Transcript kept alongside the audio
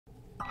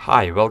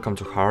Hi, welcome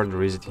to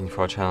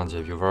HardReset.Info channel,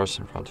 dear viewers.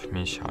 In front of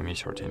me,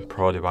 Xiaomi 13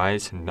 Pro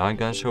device, and now I'm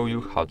gonna show you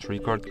how to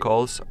record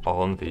calls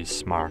on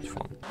this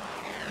smartphone.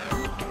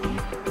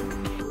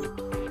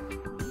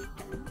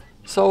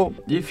 So,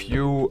 if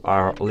you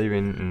are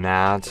living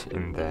not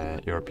in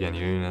the European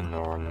Union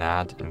or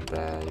not in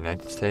the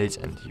United States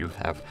and you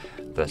have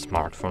the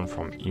smartphone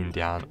from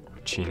Indian or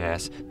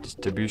Chinese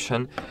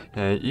distribution,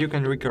 you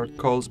can record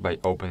calls by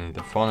opening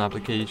the phone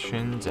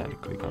applications and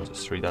click on the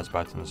three dots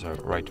button in the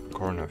right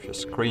corner of your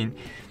screen.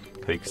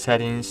 Click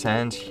settings,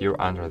 and here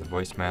under the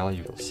voicemail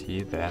you will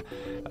see the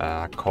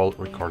call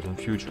recording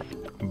feature.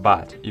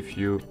 But if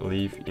you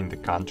live in the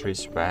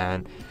countries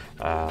when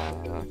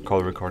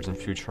call recording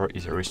feature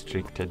is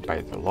restricted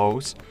by the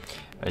laws,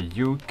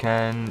 you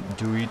can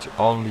do it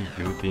only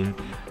using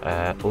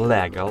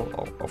legal,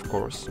 of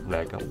course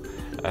legal,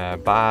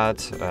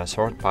 but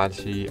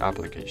third-party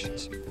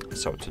applications.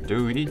 So to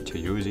do it, to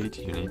use it,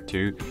 you need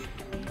to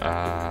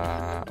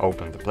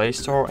open the Play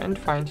Store and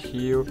find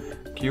here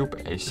Cube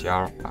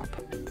ACR app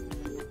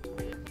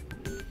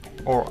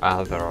or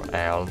other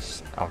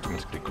else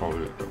automatically call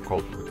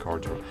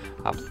recorder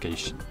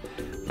application.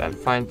 Then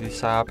find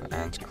this app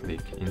and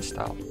click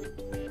install.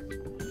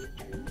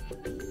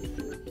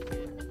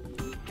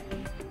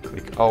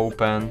 Click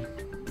open,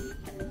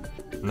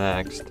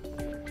 next,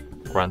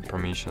 grant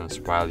permissions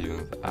while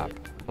using the app.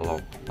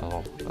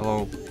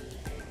 Hello.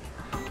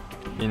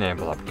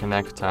 Enable app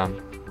connector.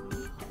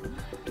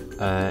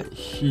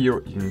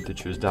 Here you need to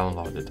choose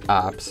downloaded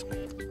apps,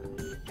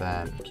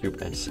 then Cube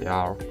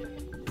ACR,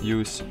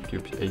 use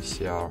Cube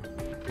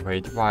ACR,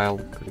 wait while,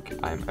 click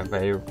I'm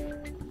aware,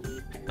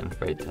 and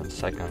wait 10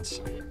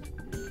 seconds.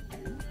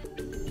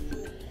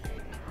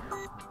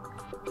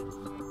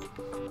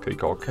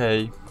 Click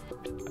OK,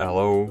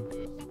 allow,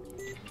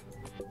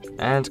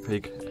 and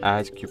click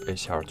add Cube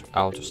ACR to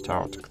auto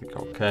start. Click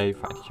OK,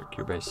 find here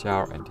Cube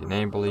ACR and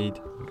enable it,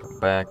 go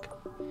back,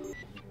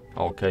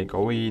 OK,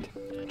 go it.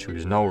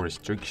 Choose no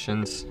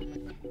restrictions,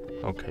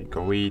 okay,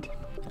 go it,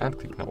 and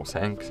click no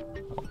thanks,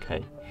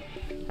 okay.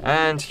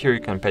 And here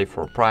you can pay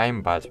for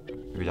Prime, but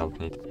we don't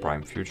need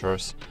Prime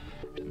features.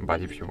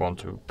 But if you want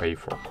to pay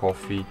for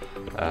coffee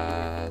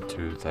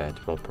to the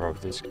developer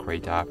of this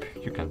great app,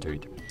 you can do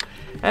it.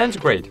 And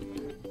great.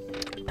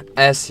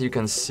 As you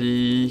can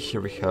see,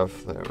 here we have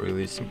the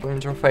really simple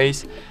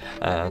interface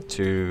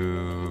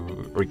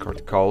to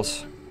record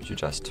calls. You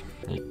just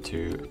need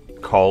to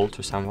call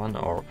to someone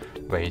or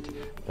wait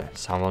that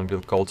someone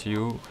will call to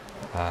you.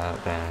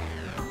 Then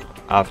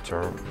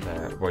after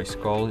the voice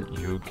call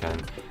you can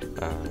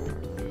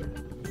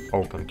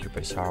open Cube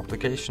ACR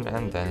application,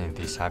 and then in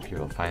this app you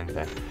will find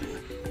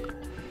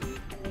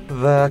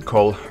the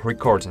call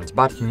recordings.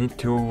 But you need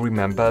to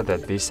remember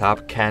that this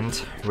app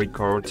can't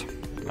record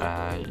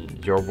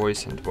your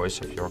voice and voice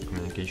of your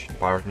communication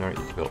partner.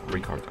 It will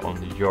record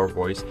only your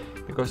voice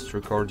because it's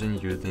recording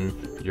using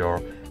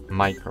your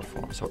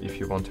microphone. So if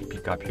you want to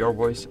pick up your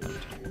voice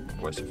and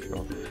voice of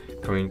your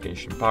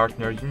communication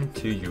partner, you need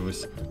to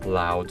use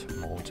loud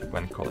mode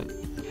when calling.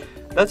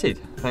 That's it.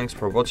 Thanks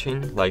for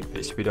watching. Like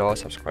this video,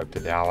 subscribe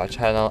to our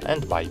channel,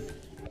 and bye.